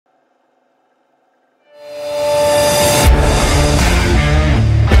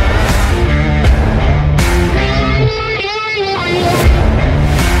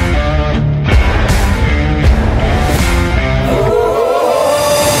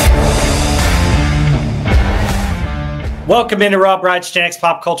Welcome into Rob Brydge Gen X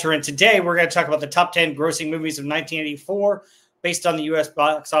Pop Culture, and today we're going to talk about the top 10 grossing movies of 1984 based on the U.S.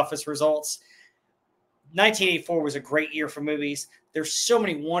 box office results. 1984 was a great year for movies. There's so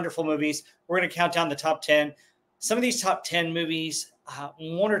many wonderful movies. We're going to count down the top 10. Some of these top 10 movies,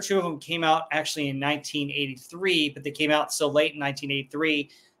 one or two of them came out actually in 1983, but they came out so late in 1983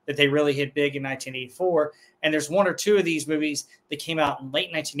 that they really hit big in 1984. And there's one or two of these movies that came out in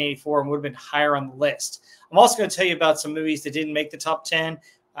late 1984 and would have been higher on the list. I'm also going to tell you about some movies that didn't make the top 10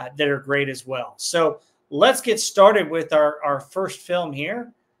 that are great as well. So let's get started with our first film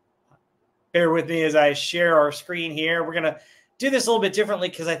here. Bear with me as I share our screen here. We're going to do this a little bit differently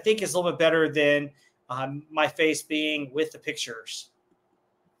because I think it's a little bit better than my face being with the pictures.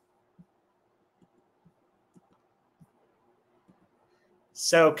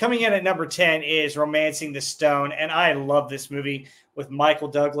 So coming in at number 10 is Romancing the Stone. And I love this movie with Michael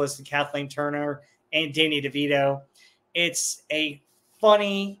Douglas and Kathleen Turner and Danny DeVito. It's a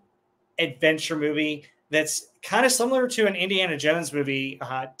funny adventure movie that's kind of similar to an Indiana Jones movie,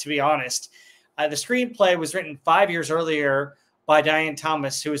 to be honest. The screenplay was written 5 years earlier by Diane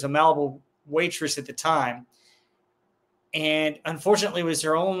Thomas, who was a Malibu waitress at the time. And unfortunately, it was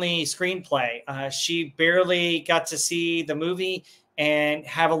her only screenplay. She barely got to see the movie and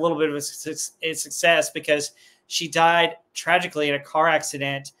have a little bit of a success because she died tragically in a car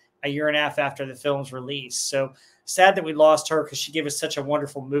accident a year and a half after the film's release. So sad that we lost her because she gave us such a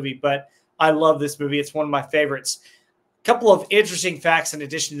wonderful movie, but I love this movie. It's one of my favorites. A couple of interesting facts in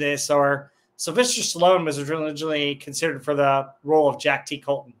addition to this are Sylvester Stallone was originally considered for the role of Jack T.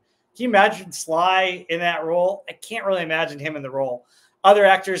 Colton. Can you imagine Sly in that role? I can't really imagine him in the role. Other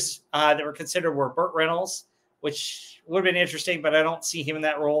actors that were considered were Burt Reynolds, which would have been interesting, but I don't see him in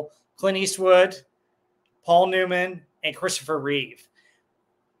that role. Clint Eastwood, Paul Newman, and Christopher Reeve.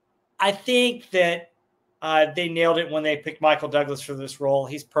 I think that they nailed it when they picked Michael Douglas for this role.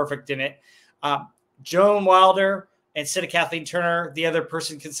 He's perfect in it. Joan Wilder, instead of Kathleen Turner, the other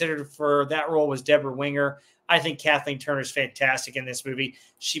person considered for that role was Deborah Winger. I think Kathleen Turner is fantastic in this movie.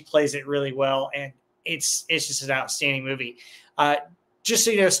 She plays it really well, and it's just an outstanding movie. Just so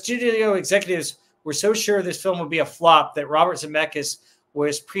you know, studio executives were so sure this film would be a flop that Robert Zemeckis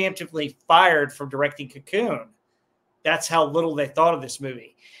was preemptively fired from directing Cocoon. That's how little they thought of this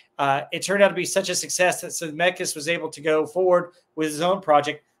movie. It turned out to be such a success that Zemeckis was able to go forward with his own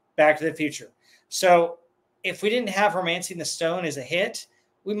project, Back to the Future. So if we didn't have Romancing the Stone as a hit,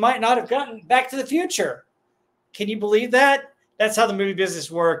 we might not have gotten Back to the Future. Can you believe that? That's how the movie business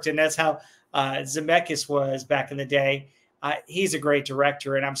worked, and that's how Zemeckis was back in the day. He's a great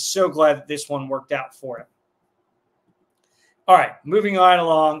director, and I'm so glad that this one worked out for him. All right, moving on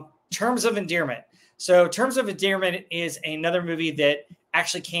along. Terms of Endearment. So Terms of Endearment is another movie that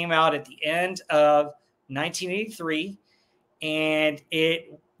actually came out at the end of 1983, and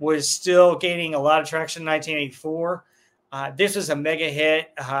it was still gaining a lot of traction in 1984. This was a mega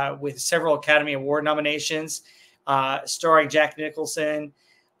hit with several Academy Award nominations, starring Jack Nicholson,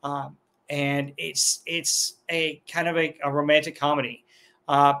 and it's a kind of a romantic comedy.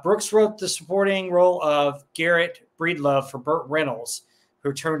 Brooks wrote the supporting role of Garrett Breedlove for Burt Reynolds,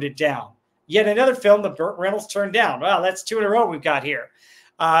 who turned it down. Yet another film that Burt Reynolds turned down. Wow, that's two in a row we've got here.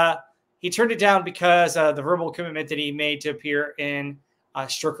 He turned it down because of the verbal commitment that he made to appear in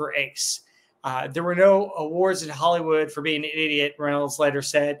Strooker Ace. There were no awards in Hollywood for being an idiot, Reynolds later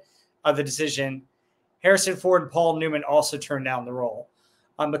said of the decision. Harrison Ford and Paul Newman also turned down the role.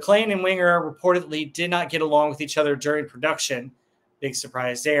 McClane and Winger reportedly did not get along with each other during production. Big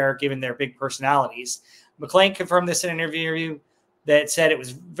surprise there, given their big personalities. McClane confirmed this in an interview that said it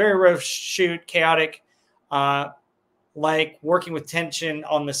was very rough shoot, chaotic, like working with tension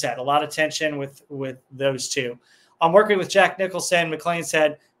on the set. A lot of tension with those two. On working with Jack Nicholson, McClane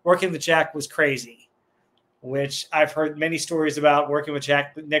said working with Jack was crazy, which I've heard many stories about working with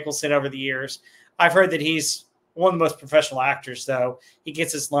Jack Nicholson over the years. I've heard that he's one of the most professional actors, though. He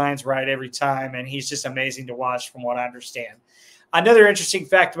gets his lines right every time, and he's just amazing to watch from what I understand. Another interesting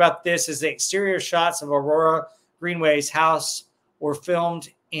fact about this is the exterior shots of Aurora Greenway's house were filmed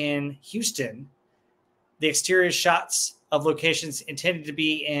in Houston. The exterior shots of locations intended to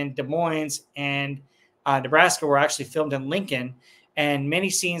be in Des Moines and Nebraska were actually filmed in Lincoln, and many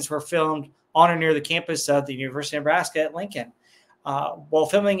scenes were filmed on or near the campus of the University of Nebraska at Lincoln. While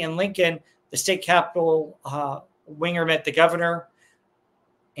filming in Lincoln, the state capitol, Winger met the governor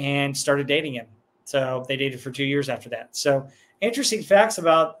and started dating him. So they dated for 2 years after that. So interesting facts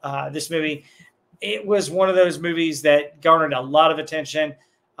about this movie. It was one of those movies that garnered a lot of attention,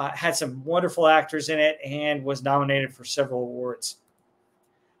 had some wonderful actors in it, and was nominated for several awards.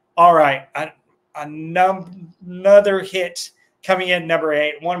 All right. another hit coming in number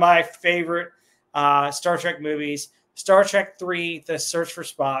 8. One of my favorite Star Trek movies, Star Trek III: The Search for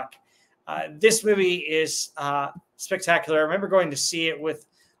Spock. This movie is spectacular. I remember going to see it with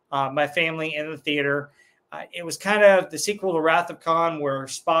my family in the theater. It was kind of the sequel to Wrath of Khan, where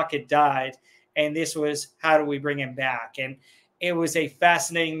Spock had died, and this was how do we bring him back? And it was a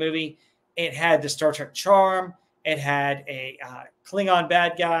fascinating movie. It had the Star Trek charm. It had a Klingon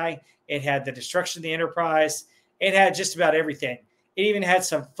bad guy. It had the destruction of the Enterprise. It had just about everything. It even had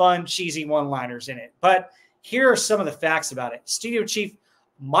some fun, cheesy one-liners in it. But here are some of the facts about it. Studio chief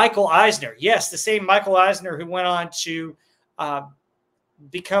Michael Eisner, yes, the same Michael Eisner who went on to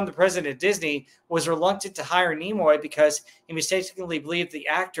become the president of Disney, was reluctant to hire Nimoy because he mistakenly believed the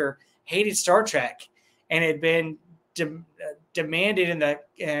actor hated Star Trek and had been demanded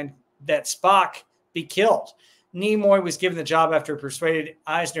that Spock be killed. Nimoy was given the job after persuaded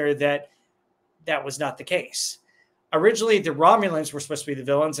Eisner that that was not the case. Originally, the Romulans were supposed to be the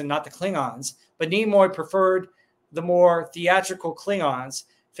villains and not the Klingons, but Nimoy preferred the more theatrical Klingons,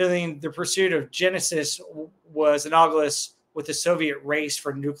 feeling the pursuit of Genesis was analogous with the Soviet race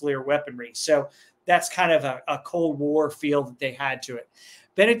for nuclear weaponry. So that's kind of a Cold War feel that they had to it.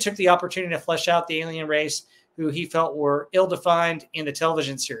 Bennett took the opportunity to flesh out the alien race who he felt were ill-defined in the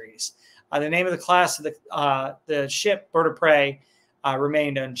television series. The name of the class of the ship, Bird of Prey,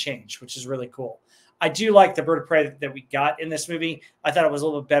 remained unchanged, which is really cool. I do like the Bird of Prey that we got in this movie. I thought it was a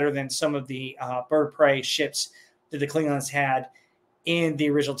little bit better than some of the Bird of Prey ships that the Klingons had in the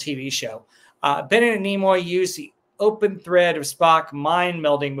original TV show. Bennett and Nimoy used the open thread of Spock mind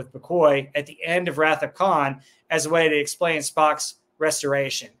melding with McCoy at the end of Wrath of Khan as a way to explain Spock's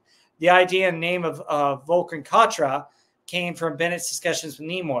restoration. The idea and name of Vulcan Katra came from Bennett's discussions with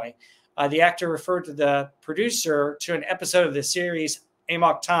Nimoy. The actor referred to the producer to an episode of the series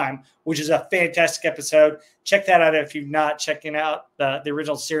Amok Time, which is a fantastic episode. Check that out if you've not checking out the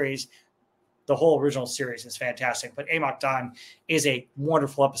original series. The whole original series is fantastic, but Amok Time is a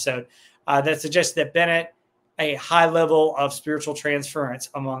wonderful episode that suggests that Bennett a high level of spiritual transference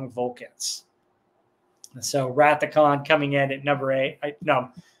among Vulcans. So Wrath of Khan coming in at number 8.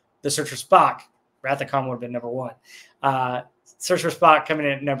 The Search for Spock. Wrath of Khan would have been number 1. Search for Spock coming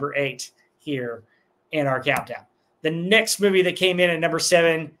in at number 8 here in our countdown. The next movie that came in at number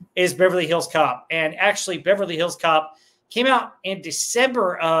 7 is Beverly Hills Cop. And actually, Beverly Hills Cop came out in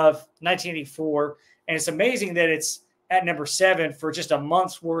December of 1984. And it's amazing that it's at number 7 for just a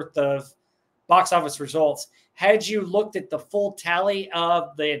month's worth of box office results. Had you looked at the full tally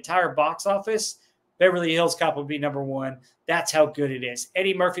of the entire box office, Beverly Hills Cop would be number 1. That's how good it is.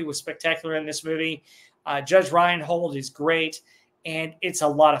 Eddie Murphy was spectacular in this movie. Judge Reinhold is great, and it's a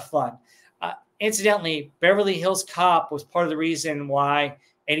lot of fun. Incidentally, Beverly Hills Cop was part of the reason why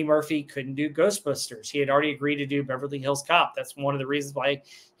Eddie Murphy couldn't do Ghostbusters. He had already agreed to do Beverly Hills Cop. That's one of the reasons why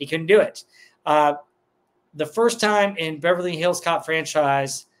he couldn't do it. The first time in Beverly Hills Cop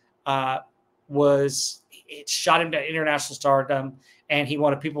franchise it shot him to international stardom, and he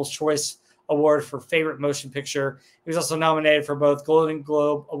won a People's Choice Award for Favorite Motion Picture. He was also nominated for both Golden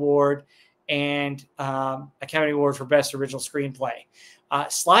Globe Award and Academy Award for Best Original Screenplay.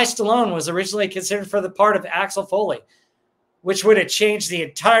 Sly Stallone was originally considered for the part of Axel Foley, which would have changed the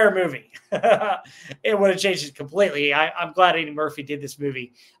entire movie. It would have changed it completely. I'm glad Eddie Murphy did this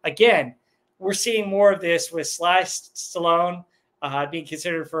movie. Again, we're seeing more of this with Sly Stallone being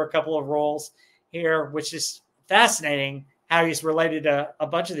considered for a couple of roles here, which is fascinating how he's related to a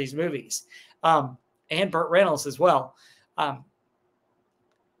bunch of these movies. And Burt Reynolds as well.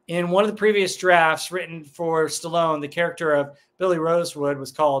 In one of the previous drafts written for Stallone, the character of Billy Rosewood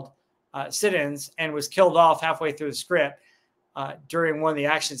was called Siddons and was killed off halfway through the script during one of the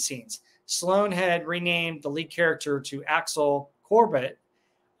action scenes. Stallone had renamed the lead character to Axel Corbett,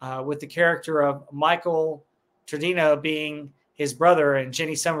 with the character of Michael Tordino being his brother and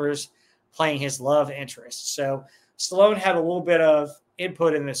Jenny Summers playing his love interest. So Stallone had a little bit of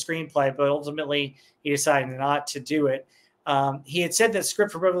input in the screenplay, but ultimately he decided not to do it. He had said that the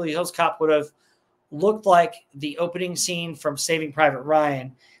script for Beverly Hills Cop would have looked like the opening scene from Saving Private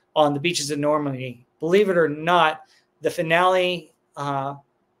Ryan on the beaches of Normandy. Believe it or not, the finale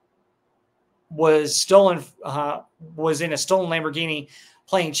was in a stolen Lamborghini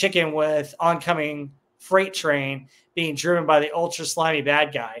playing chicken with oncoming freight train being driven by the ultra slimy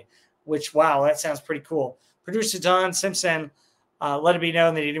bad guy, which, wow, that sounds pretty cool. Producer Don Simpson let it be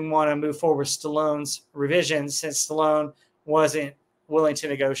known that he didn't want to move forward with Stallone's revisions since Stallone wasn't willing to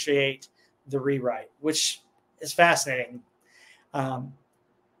negotiate the rewrite, which is fascinating.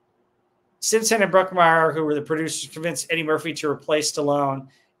 Simpson and Bruckmeyer, who were the producers, convinced Eddie Murphy to replace Stallone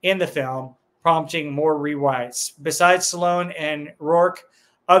in the film, prompting more rewrites. Besides Stallone and Rourke,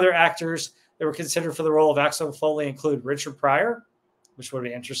 other actors that were considered for the role of Axel Foley include Richard Pryor, which would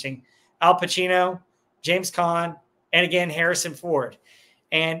be interesting, Al Pacino, James Caan, and again, Harrison Ford.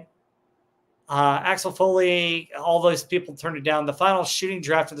 And Axel Foley, all those people turned it down. The final shooting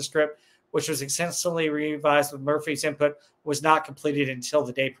draft of the script, which was extensively revised with Murphy's input, was not completed until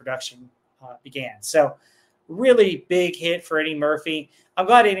the day production began. So really big hit for Eddie Murphy. I'm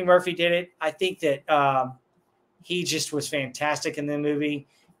glad Eddie Murphy did it. I think that he just was fantastic in the movie,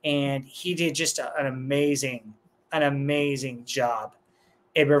 and he did just an amazing job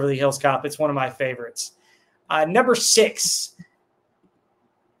in Beverly Hills Cop. It's one of my favorites. Number 6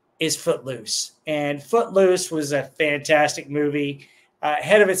 is Footloose. And Footloose was a fantastic movie,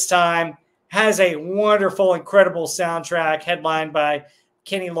 ahead of its time, has a wonderful, incredible soundtrack headlined by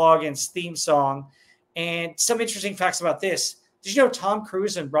Kenny Loggins' theme song. And some interesting facts about this. Did you know Tom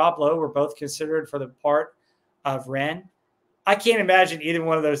Cruise and Rob Lowe were both considered for the part of Ren? I can't imagine either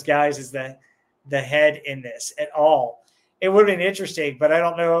one of those guys is the head in this at all. It would have been interesting, but I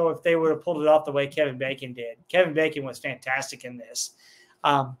don't know if they would have pulled it off the way Kevin Bacon did. Kevin Bacon was fantastic in this.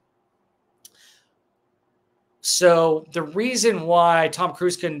 So the reason why Tom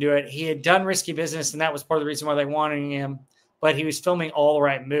Cruise couldn't do it, he had done Risky Business, and that was part of the reason why they wanted him, but he was filming All the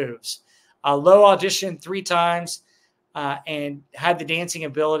Right Moves. Lowe auditioned 3 times and had the dancing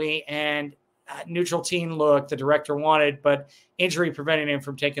ability and neutral teen look the director wanted, but injury prevented him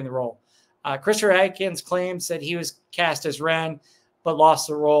from taking the role. Christopher Adkins claims that he was cast as Ren, but lost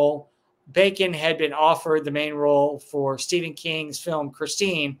the role. Bacon had been offered the main role for Stephen King's film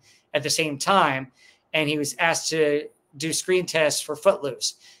Christine at the same time, and he was asked to do screen tests for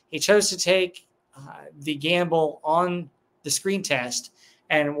Footloose. He chose to take the gamble on the screen test,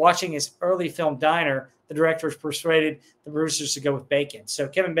 and watching his early film Diner, the director persuaded the producers to go with Bacon. So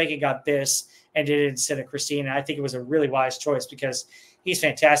Kevin Bacon got this and did it instead of Christine, and I think it was a really wise choice because he's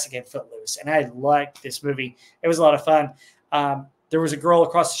fantastic in Footloose, and I liked this movie. It was a lot of fun. There was a girl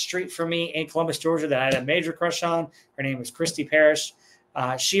across the street from me in Columbus, Georgia that I had a major crush on. Her name was Christy Parrish.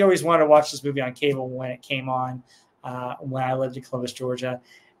 She always wanted to watch this movie on cable when it came on when I lived in Columbus, Georgia.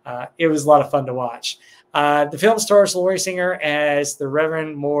 It was a lot of fun to watch. The film stars Laurie Singer as the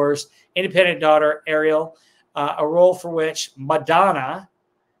Reverend Moore's independent daughter, Ariel, a role for which Madonna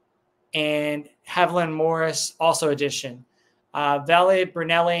and Haviland Morris also auditioned. Valerie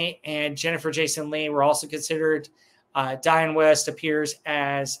Brunelli and Jennifer Jason Leigh were also considered. Diane West appears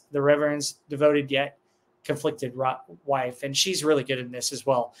as the Reverend's devoted yet conflicted wife, and she's really good in this as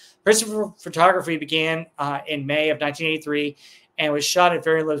well. Principal photography began in May of 1983 and was shot at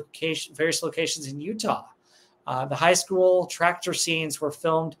various locations in Utah. The high school tractor scenes were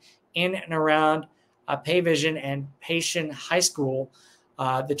filmed in and around Payvision and Haitian High School.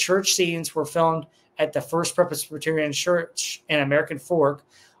 The church scenes were filmed at the First Presbyterian Church in American Fork,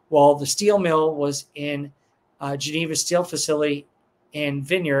 while the steel mill was in Geneva Steel Facility in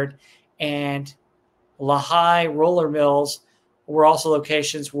Vineyard, and Lehigh Roller Mills were also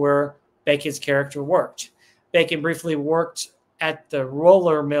locations where Bacon's character worked. Bacon briefly worked at the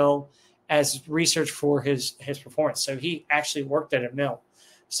roller mill as research for his performance. So he actually worked at a mill.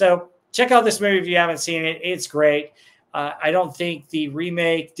 So check out this movie if you haven't seen it. It's great. I don't think the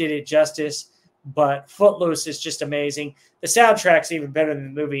remake did it justice, but Footloose is just amazing. The soundtrack's even better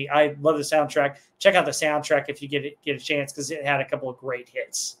than the movie. I love the soundtrack. Check out the soundtrack if you get a chance, because it had a couple of great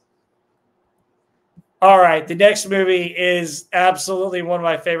hits. All right, the next movie is absolutely one of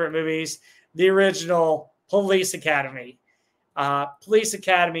my favorite movies, the original Police Academy. Police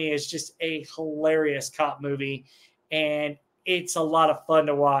Academy is just a hilarious cop movie, and it's a lot of fun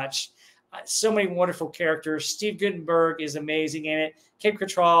to watch. So many wonderful characters. Steve Guttenberg is amazing in it. Kim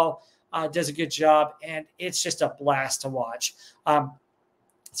Cattrall does a good job, and it's just a blast to watch.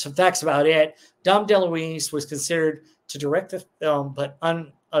 Some facts about it. Dom DeLuise was considered to direct the film, but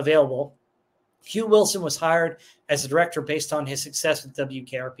unavailable. Hugh Wilson was hired as a director based on his success with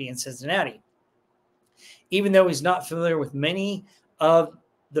WKRP in Cincinnati. Even though he's not familiar with many of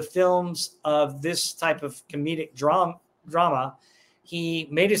the films of this type of comedic drama, he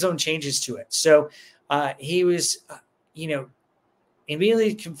made his own changes to it. So he was,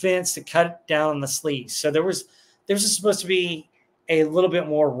 immediately convinced to cut down on the sleaze. So there was supposed to be a little bit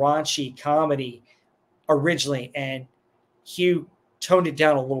more raunchy comedy originally, and Hugh toned it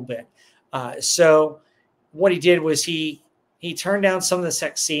down a little bit. So what he did was he turned down some of the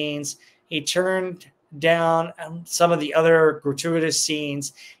sex scenes. He turned down some of the other gratuitous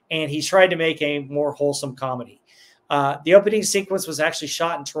scenes, and he tried to make a more wholesome comedy. The opening sequence was actually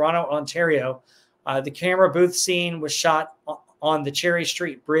shot in Toronto, Ontario. The camera booth scene was shot on the Cherry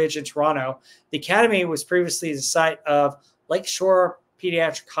Street Bridge in Toronto. The academy was previously the site of Lakeshore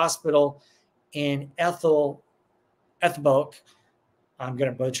Pediatric Hospital in Ethel Ethbok. I'm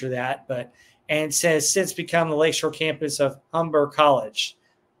going to butcher that, and has since become the Lakeshore campus of Humber College,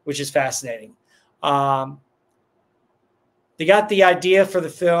 which is fascinating. They got the idea for the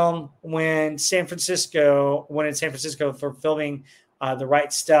film when in San Francisco for filming The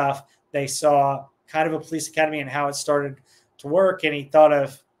Right Stuff. They saw kind of a police academy and how it started to work, and he thought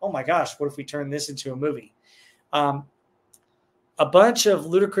of, oh my gosh, what if we turn this into a movie? A bunch of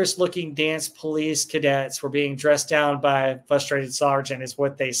ludicrous-looking dance police cadets were being dressed down by a frustrated sergeant is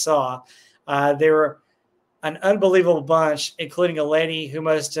what they saw. They were an unbelievable bunch, including a lady who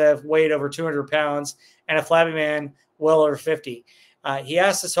must have weighed over 200 pounds and a flabby man well over 50. He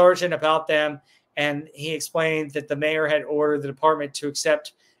asked the sergeant about them, and he explained that the mayor had ordered the department to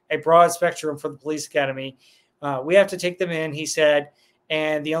accept a broad spectrum for the police academy. We have to take them in, he said,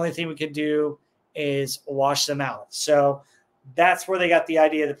 and the only thing we could do is wash them out. So that's where they got the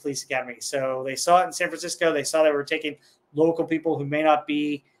idea of the police academy. So they saw it in San Francisco. They saw they were taking local people who may not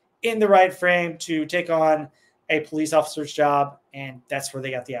be in the right frame to take on a police officer's job, and that's where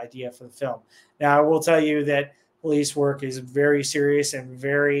they got the idea for the film. Now, I will tell you that police work is very serious and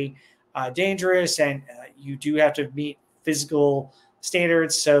very dangerous, and you do have to meet physical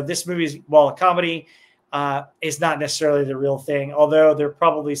standards. So this movie, while a comedy, is not necessarily the real thing, although there are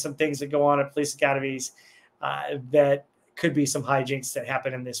probably some things that go on at police academies that could be some hijinks that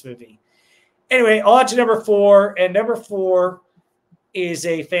happen in this movie. Anyway, on to number 4, and number 4 is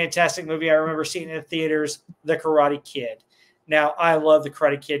a fantastic movie. I remember seeing it in the theaters, The Karate Kid. Now, I love the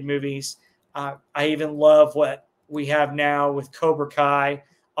Karate Kid movies. I even love what we have now with Cobra Kai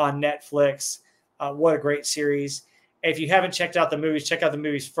on Netflix. What a great series. If you haven't checked out the movies, check out the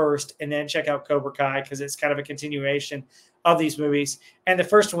movies first and then check out Cobra Kai because it's kind of a continuation of these movies. And the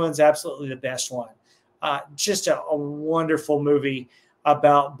first one's absolutely the best one. Just a wonderful movie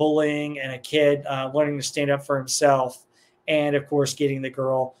about bullying and a kid learning to stand up for himself and, of course, getting the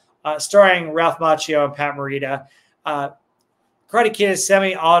girl. Starring Ralph Macchio and Pat Morita. Karate Kid is a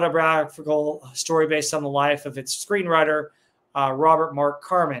semi-autobiographical story based on the life of its screenwriter, Robert Mark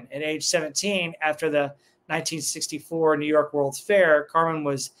Carmen. At age 17, after the 1964 New York World's Fair, Carmen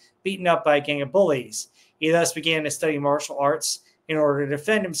was beaten up by a gang of bullies. He thus began to study martial arts in order to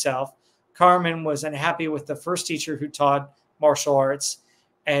defend himself. Carmen was unhappy with the first teacher who taught martial arts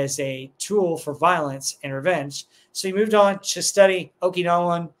as a tool for violence and revenge. So he moved on to study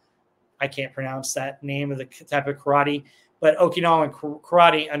Okinawan. I can't pronounce that name of the type of karate, but Okinawan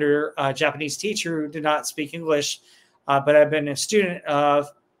karate under a Japanese teacher who did not speak English, but I've been a student of,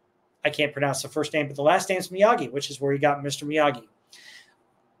 I can't pronounce the first name, but the last name is Miyagi, which is where he got Mr. Miyagi.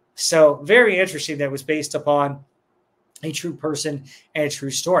 So very interesting that it was based upon a true person and a true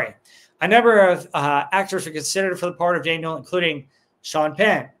story. A number of actors were considered for the part of Daniel, including Sean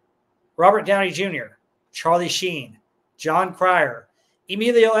Penn, Robert Downey Jr., Charlie Sheen, John Cryer,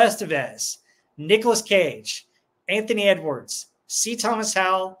 Emilio Estevez, Nicolas Cage, Anthony Edwards, C. Thomas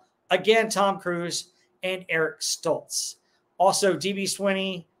Howell, again Tom Cruise, and Eric Stoltz. Also, D.B.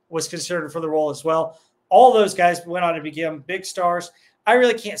 Sweeney was considered for the role as well. All those guys went on to become big stars. I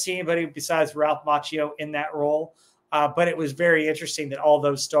really can't see anybody besides Ralph Macchio in that role, but it was very interesting that all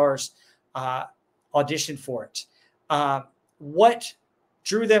those stars auditioned for it. What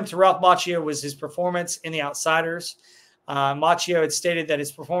drew them to Ralph Macchio was his performance in The Outsiders. Macchio had stated that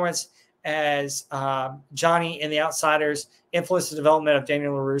his performance as Johnny in The Outsiders influenced the development of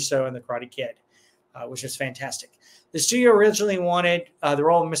Daniel LaRusso in The Karate Kid, which was fantastic. The studio originally wanted the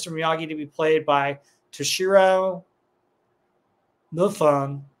role of Mr. Miyagi to be played by Toshiro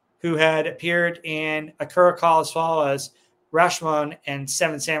Mifune, who had appeared in Akira Kurosawa's Rashomon and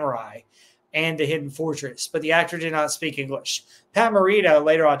Seven Samurai and The Hidden Fortress, but the actor did not speak English. Pat Morita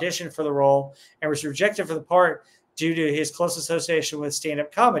later auditioned for the role and was rejected for the part due to his close association with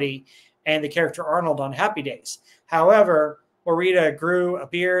stand-up comedy and the character Arnold on Happy Days. However, Morita grew a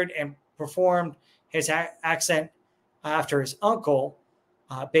beard and performed his accent after his uncle,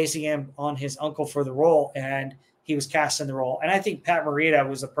 basing him on his uncle for the role, and he was cast in the role. And I think Pat Morita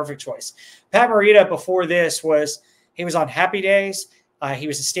was a perfect choice. Pat Morita, before this, he was on Happy Days. He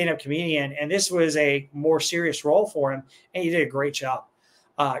was a stand-up comedian, and this was a more serious role for him, and he did a great job.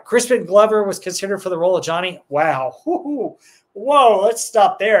 Crispin Glover was considered for the role of Johnny. Wow. Whoa, let's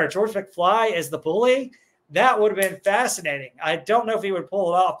stop there. George McFly as the bully? That would have been fascinating. I don't know if he would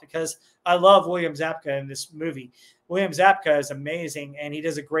pull it off because I love William Zabka in this movie. William Zabka is amazing, and he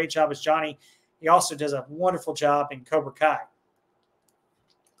does a great job as Johnny. He also does a wonderful job in Cobra Kai.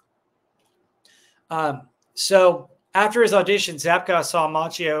 So After his audition, Zabka saw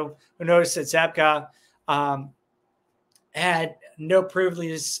Macchio, who noticed that Zabka had no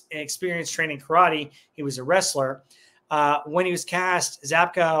previous experience training karate. He was a wrestler. When he was cast,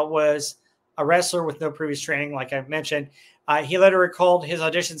 Zabka was a wrestler with no previous training, like I mentioned. He later recalled his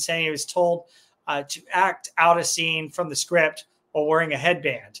audition saying he was told to act out a scene from the script while wearing a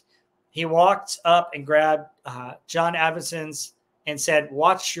headband. He walked up and grabbed John Avildsen's and said,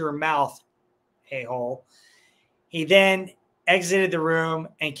 "Watch your mouth, a-hole." He then exited the room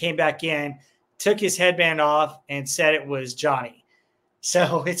and came back in, took his headband off, and said it was Johnny.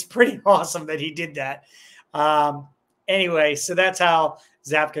 So it's pretty awesome that he did that. Anyway, so that's how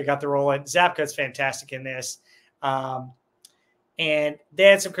Zabka got the role. And Zabka's fantastic in this. And they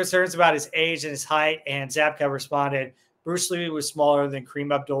had some concerns about his age and his height, and Zabka responded, Bruce Lee was smaller than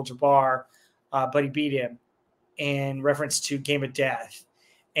Kareem Abdul-Jabbar, but he beat him, in reference to Game of Death.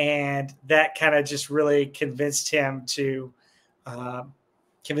 And that kind of just really convinced him to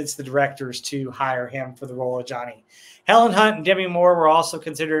convince the directors to hire him for the role of Johnny. Helen Hunt and Demi Moore were also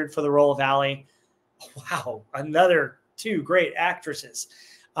considered for the role of Allie. Wow, another two great actresses.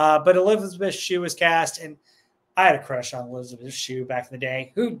 But Elizabeth Shue was cast, and I had a crush on Elizabeth Shue back in the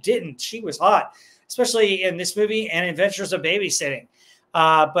day. Who didn't? She was hot, especially in this movie and Adventures of Babysitting.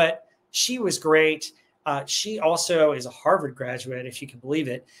 But she was great. She also is a Harvard graduate, if you can believe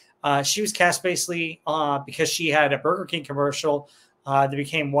it. She was cast basically because she had a Burger King commercial that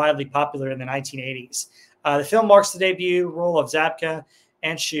became widely popular in the 1980s. The film marks the debut role of Zabka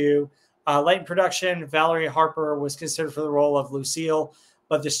and Shue. Late in production, Valerie Harper was considered for the role of Lucille,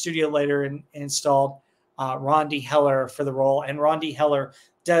 but the studio later installed Rondi Heller for the role. And Rondi Heller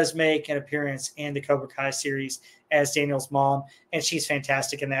does make an appearance in the Cobra Kai series as Daniel's mom, and she's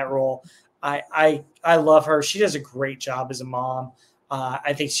fantastic in that role. I love her. She does a great job as a mom.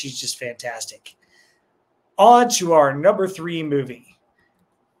 I think she's just fantastic. On to our number 3 movie.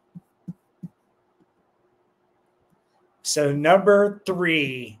 So number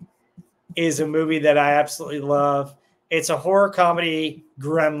 3 is a movie that I absolutely love. It's a horror comedy,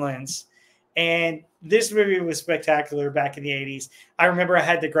 Gremlins. And this movie was spectacular back in the 80s. I remember I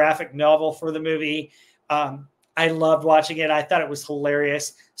had the graphic novel for the movie. I loved watching it. I thought it was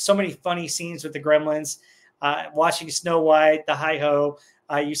hilarious. So many funny scenes with the Gremlins. Watching Snow White, the Hi-Ho.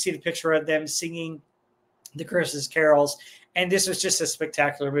 You see the picture of them singing the Christmas carols. And this was just a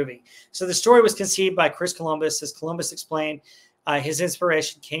spectacular movie. So the story was conceived by Chris Columbus. As Columbus explained, his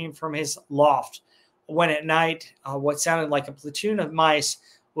inspiration came from his loft. When at night, what sounded like a platoon of mice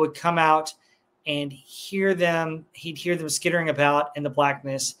would come out and he'd hear them skittering about in the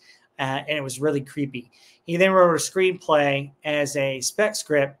blackness, and it was really creepy. He then wrote a screenplay as a spec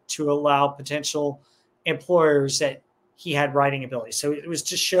script to allow potential employers that he had writing abilities. So it was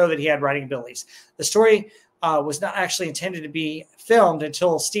to show that he had writing abilities. The story was not actually intended to be filmed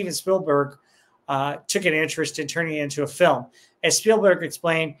until Steven Spielberg took an interest in turning it into a film. As Spielberg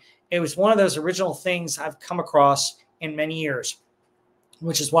explained, it was one of those original things I've come across in many years,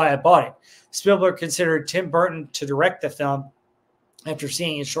 which is why I bought it. Spielberg considered Tim Burton to direct the film after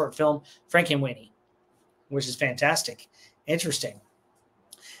seeing his short film, Frankenweenie, which is fantastic. Interesting.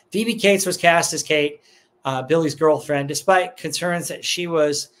 Phoebe Cates was cast as Kate, Billy's girlfriend, despite concerns that she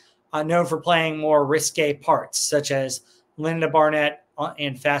was known for playing more risque parts, such as Linda Barnett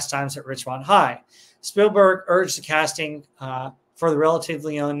in Fast Times at Ridgemont High. Spielberg urged the casting for the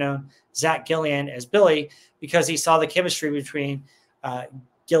relatively unknown Zach Gillian as Billy because he saw the chemistry between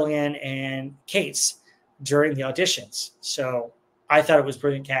Gillian and Cates during the auditions. So I thought it was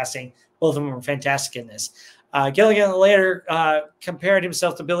brilliant casting. Both of them were fantastic in this. Gillian later compared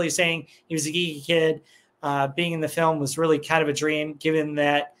himself to Billy, saying he was a geeky kid. Being in the film was really kind of a dream, given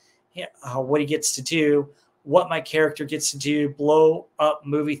that what he gets to do, what my character gets to do, blow up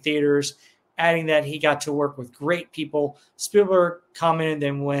movie theaters, adding that he got to work with great people. Spielberg commented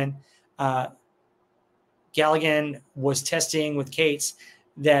that when Gillian was testing with Cates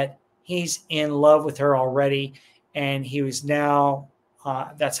that he's in love with her already, and he was now,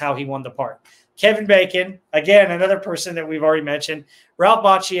 that's how he won the part. Kevin Bacon, again, another person that we've already mentioned, Ralph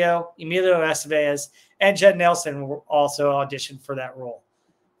Macchio, Emilio Estevez, and Judd Nelson were also auditioned for that role,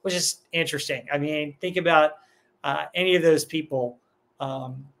 which is interesting. I mean, think about any of those people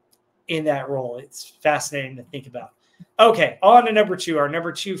in that role. It's fascinating to think about. Okay, on to number 2. Our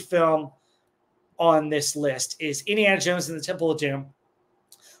number 2 film on this list is Indiana Jones and the Temple of Doom.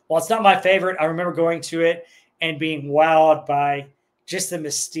 While it's not my favorite, I remember going to it and being wowed by just the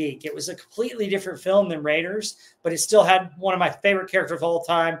mystique. It was a completely different film than Raiders, but it still had one of my favorite characters of all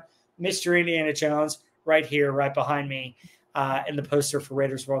time, Mr. Indiana Jones, right here, right behind me, in the poster for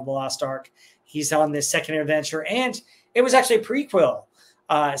Raiders World of the Lost Ark. he's on this second adventure, and it was actually a prequel.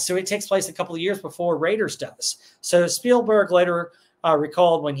 So it takes place a couple of years before Raiders does. So Spielberg later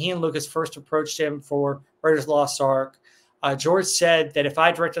recalled when he and Lucas first approached him for Raiders of the Lost Ark, George said that if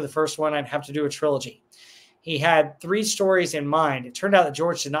I directed the first one, I'd have to do a trilogy. He had 3 stories in mind. It turned out that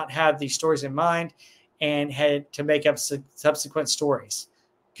George did not have these stories in mind and had to make up subsequent stories.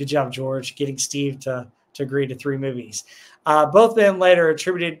 Good job, George, getting Steve to agree to 3 movies. Both men later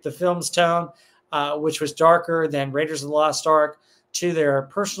attributed the film's tone, which was darker than Raiders of the Lost Ark, to their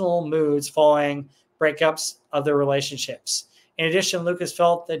personal moods following breakups of their relationships. In addition, Lucas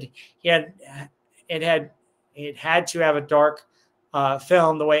felt that it had to have a dark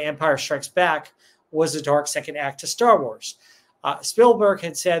film the way Empire Strikes Back was a dark second act to Star Wars. Spielberg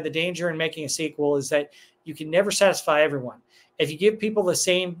had said the danger in making a sequel is that you can never satisfy everyone. If you give people the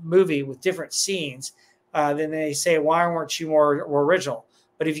same movie with different scenes, then they say, why weren't you more original?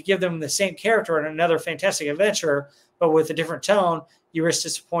 But if you give them the same character in another fantastic adventure, but with a different tone, you risk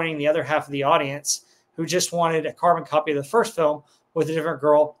disappointing the other half of the audience who just wanted a carbon copy of the first film with a different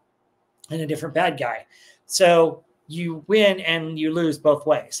girl and a different bad guy. So you win and you lose both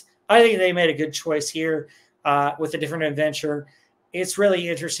ways. I think they made a good choice here with a different adventure. It's really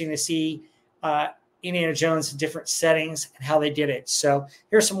interesting to see Indiana Jones in different settings and how they did it. So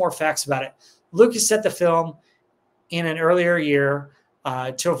here's some more facts about it. Lucas set the film in an earlier year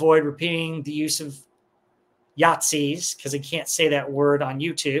to avoid repeating the use of Yahtzees, because he can't say that word on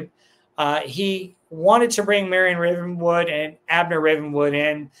YouTube. He wanted to bring Marion Ravenwood and Abner Ravenwood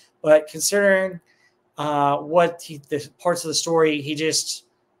in, but considering the parts of the story, he just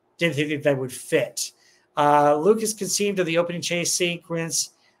didn't think that they would fit. Lucas conceived of the opening chase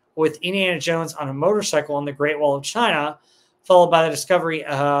sequence with Indiana Jones on a motorcycle on the Great Wall of China, followed by the discovery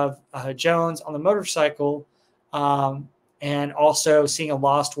of Jones on the motorcycle, and also seeing a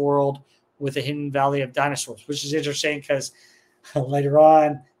lost world with a hidden valley of dinosaurs, which is interesting because later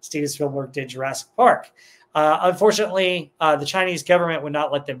on, Steven Spielberg did Jurassic Park. Unfortunately, the Chinese government would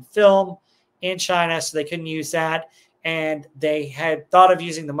not let them film in China, so they couldn't use that. And they had thought of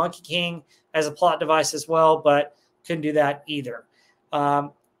using the Monkey King as a plot device as well, but couldn't do that either.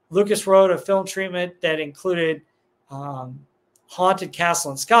 Lucas wrote a film treatment that included Haunted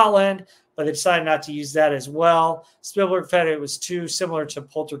Castle in Scotland, but they decided not to use that as well. Spielberg felt it was too similar to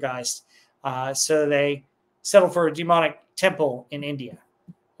Poltergeist, so they settled for a demonic temple in India,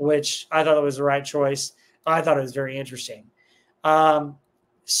 which I thought was the right choice. I thought it was very interesting.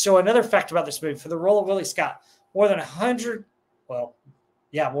 So another fact about this movie, for the role of Willie Scott, more than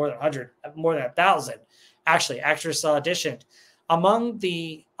 1,000, actually, actresses auditioned. Among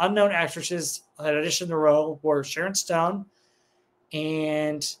the unknown actresses that auditioned the role were Sharon Stone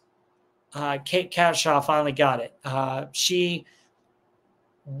and Kate Capshaw finally got it. She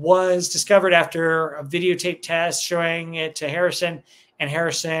was discovered after a videotape test showing it to Harrison, and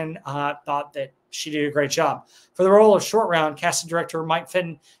Harrison thought that she did a great job. For the role of Short Round, casting director Mike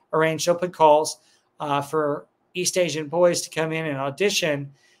Fenton arranged open calls for East Asian boys to come in and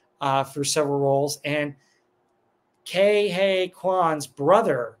audition for several roles. And Ke Huy Quan's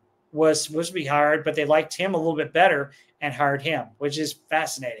brother was supposed to be hired, but they liked him a little bit better and hired him, which is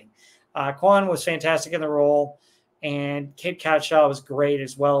fascinating. Quan was fantastic in the role, and Kate Capshaw was great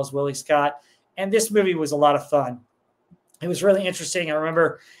as well as Willie Scott. And this movie was a lot of fun. It was really interesting. I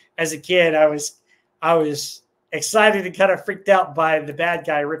remember as a kid, I was excited and kind of freaked out by the bad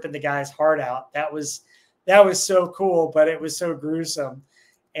guy ripping the guy's heart out. That was so cool, but it was so gruesome.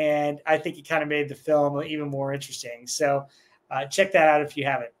 And I think it kind of made the film even more interesting. So check that out if you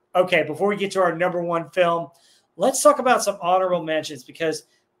haven't. Okay, before we get to our number 1 film, let's talk about some honorable mentions, because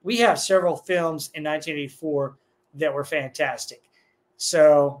we have several films in 1984 that were fantastic.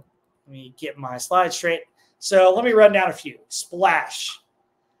 So let me get my slides straight. So let me run down a few. Splash,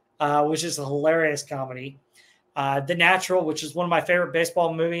 which is a hilarious comedy. The Natural, which is one of my favorite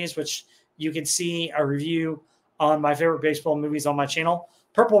baseball movies, which you can see a review on my favorite baseball movies on my channel.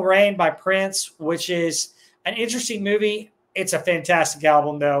 Purple Rain by Prince, which is an interesting movie. It's a fantastic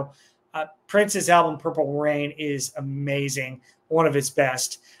album, though. Prince's album Purple Rain is amazing, one of his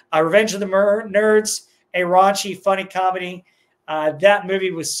best. Revenge of the Nerds, a raunchy, funny comedy. That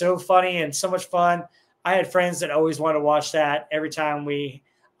movie was so funny and so much fun. I had friends that always wanted to watch that every time we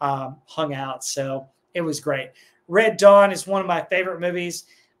hung out, so it was great. Red Dawn is one of my favorite movies.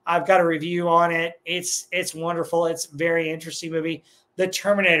 I've got a review on it. It's wonderful. It's a very interesting movie. The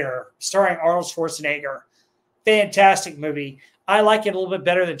Terminator, starring Arnold Schwarzenegger. Fantastic movie. I like it a little bit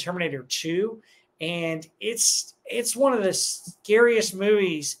better than Terminator 2. And it's one of the scariest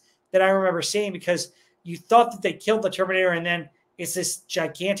movies that I remember seeing, because you thought that they killed the Terminator and then it's this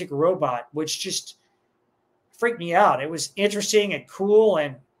gigantic robot, which just freaked me out. It was interesting and cool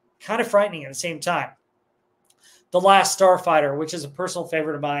and kind of frightening at the same time. The Last Starfighter, which is a personal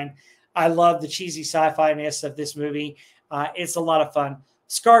favorite of mine. I love the cheesy sci-fi-ness of this movie. It's a lot of fun.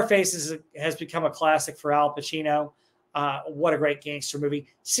 Scarface has become a classic for Al Pacino. What a great gangster movie.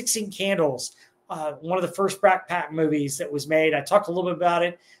 16 Candles, one of the first Brat Pack movies that was made. I talked a little bit about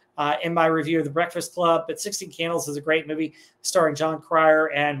it in my review of The Breakfast Club, but 16 Candles is a great movie starring John Cryer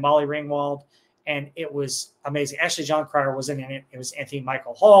and Molly Ringwald, and it was amazing. Actually, John Cryer wasn't in it. It was Anthony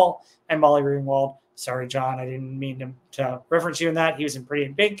Michael Hall and Molly Ringwald. Sorry, John, I didn't mean to reference you in that. He was in Pretty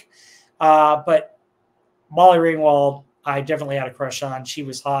in Pink. But Molly Ringwald, I definitely had a crush on. She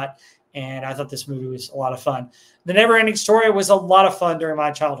was hot, and I thought this movie was a lot of fun. The Never-Ending Story was a lot of fun during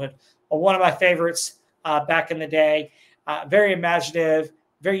my childhood. One of my favorites back in the day. Very imaginative,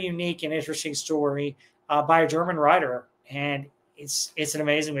 very unique and interesting story by a German writer, and it's an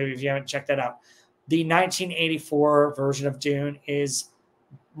amazing movie if you haven't checked that out. The 1984 version of Dune is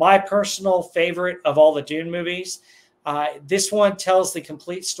my personal favorite of all the Dune movies. This one tells the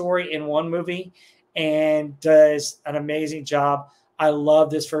complete story in one movie and does an amazing job. I love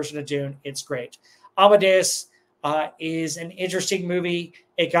this version of Dune. It's great. Amadeus is an interesting movie.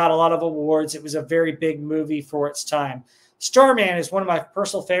 It got a lot of awards. It was a very big movie for its time. Starman is one of my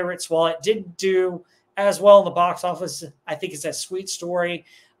personal favorites. While it didn't do as well in the box office, I think it's a sweet story.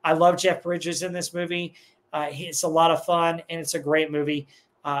 I love Jeff Bridges in this movie. It's a lot of fun, and it's a great movie.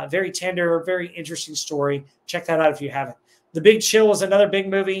 Very tender, very interesting story. Check that out if you haven't. The Big Chill was another big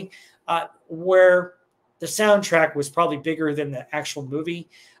movie where the soundtrack was probably bigger than the actual movie.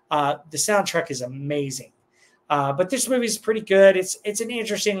 The soundtrack is amazing. But this movie is pretty good. It's an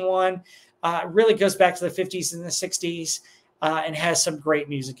interesting one. It really goes back to the 50s and the 60s and has some great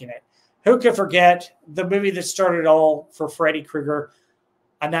music in it. Who could forget the movie that started all for Freddy Krueger,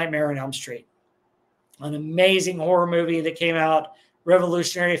 A Nightmare on Elm Street? An amazing horror movie that came out,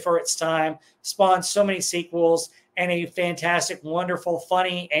 revolutionary for its time, spawned so many sequels, and a fantastic, wonderful,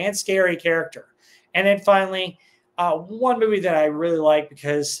 funny, and scary character. And then finally, one movie that I really like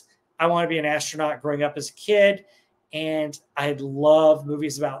because I want to be an astronaut growing up as a kid, and I love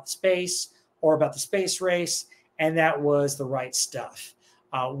movies about space or about the space race, and that was The Right Stuff.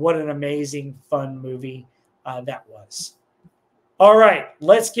 What an amazing, fun movie that was. All right,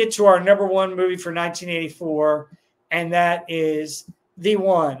 let's get to our number one movie for 1984, and that is the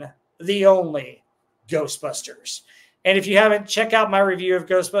one, the only Ghostbusters. And if you haven't, check out my review of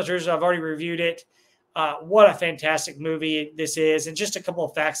Ghostbusters. I've already reviewed it. What a fantastic movie this is, and just a couple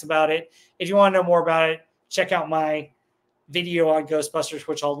of facts about it. If you want to know more about it, check out my video on Ghostbusters,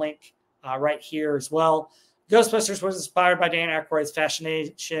 which I'll link right here as well. Ghostbusters was inspired by Dan Aykroyd's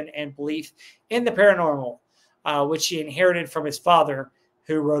fascination and belief in the paranormal, which he inherited from his father,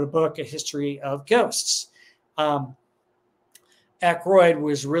 who wrote a book, A History of Ghosts. Aykroyd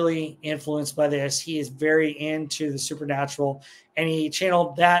was really influenced by this. He is very into the supernatural, and he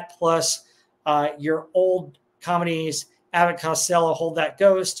channeled that plus your old comedies, Abbott Costello, Hold That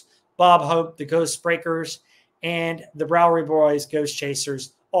Ghost, Bob Hope, The Ghost Breakers, and the Bowery Boys, Ghost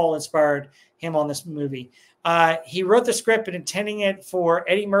Chasers, all inspired him on this movie. He wrote the script and intending it for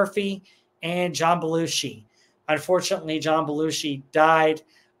Eddie Murphy and John Belushi. Unfortunately, John Belushi died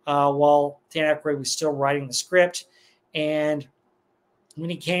while Dan Aykroyd was still writing the script. And when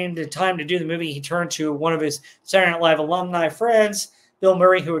he came to time to do the movie, he turned to one of his Saturday Night Live alumni friends, Bill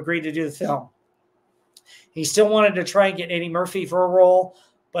Murray, who agreed to do the film. He still wanted to try and get Eddie Murphy for a role,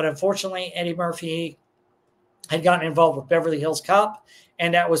 but unfortunately, Eddie Murphy had gotten involved with Beverly Hills Cop,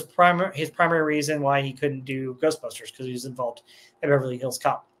 and that was his primary reason why he couldn't do Ghostbusters, because he was involved in Beverly Hills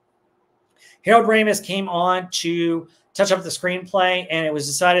Cop. Harold Ramis came on to touch up the screenplay, and it was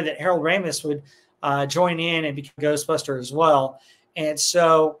decided that Harold Ramis would join in and become Ghostbuster as well. And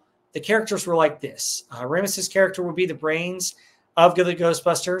so the characters were like this. Ramis's character would be the brains of the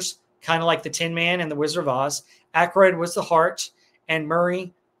Ghostbusters, kind of like the Tin Man and the Wizard of Oz. Aykroyd was the heart, and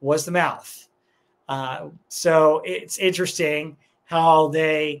Murray was the mouth. So it's interesting how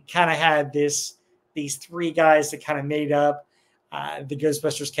they kind of had these three guys that kind of made up the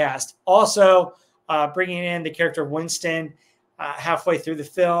Ghostbusters cast. Also, bringing in the character of Winston halfway through the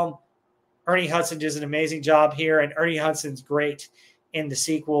film. Ernie Hudson does an amazing job here, and Ernie Hudson's great in the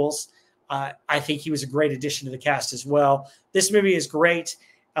sequels. I think he was a great addition to the cast as well. This movie is great.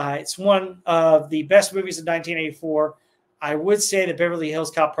 It's one of the best movies of 1984. I would say that Beverly Hills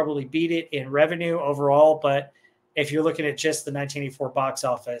Cop probably beat it in revenue overall, but if you're looking at just the 1984 box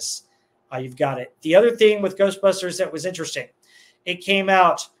office, you've got it. The other thing with Ghostbusters that was interesting, it came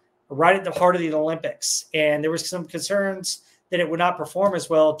out right at the heart of the Olympics, and there was some concerns that it would not perform as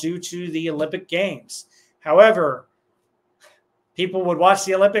well due to the Olympic Games. However, people would watch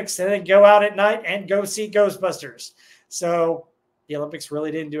the Olympics and then go out at night and go see Ghostbusters. So the Olympics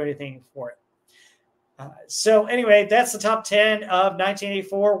really didn't do anything for it. So anyway, that's the top 10 of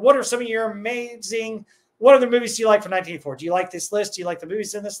 1984. What are some of your what other movies do you like from 1984? Do you like this list? Do you like the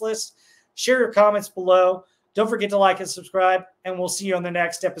movies in this list? Share your comments below. Don't forget to like and subscribe, and we'll see you on the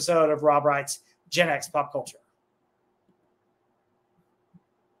next episode of Rob Wright's Gen X Pop Culture.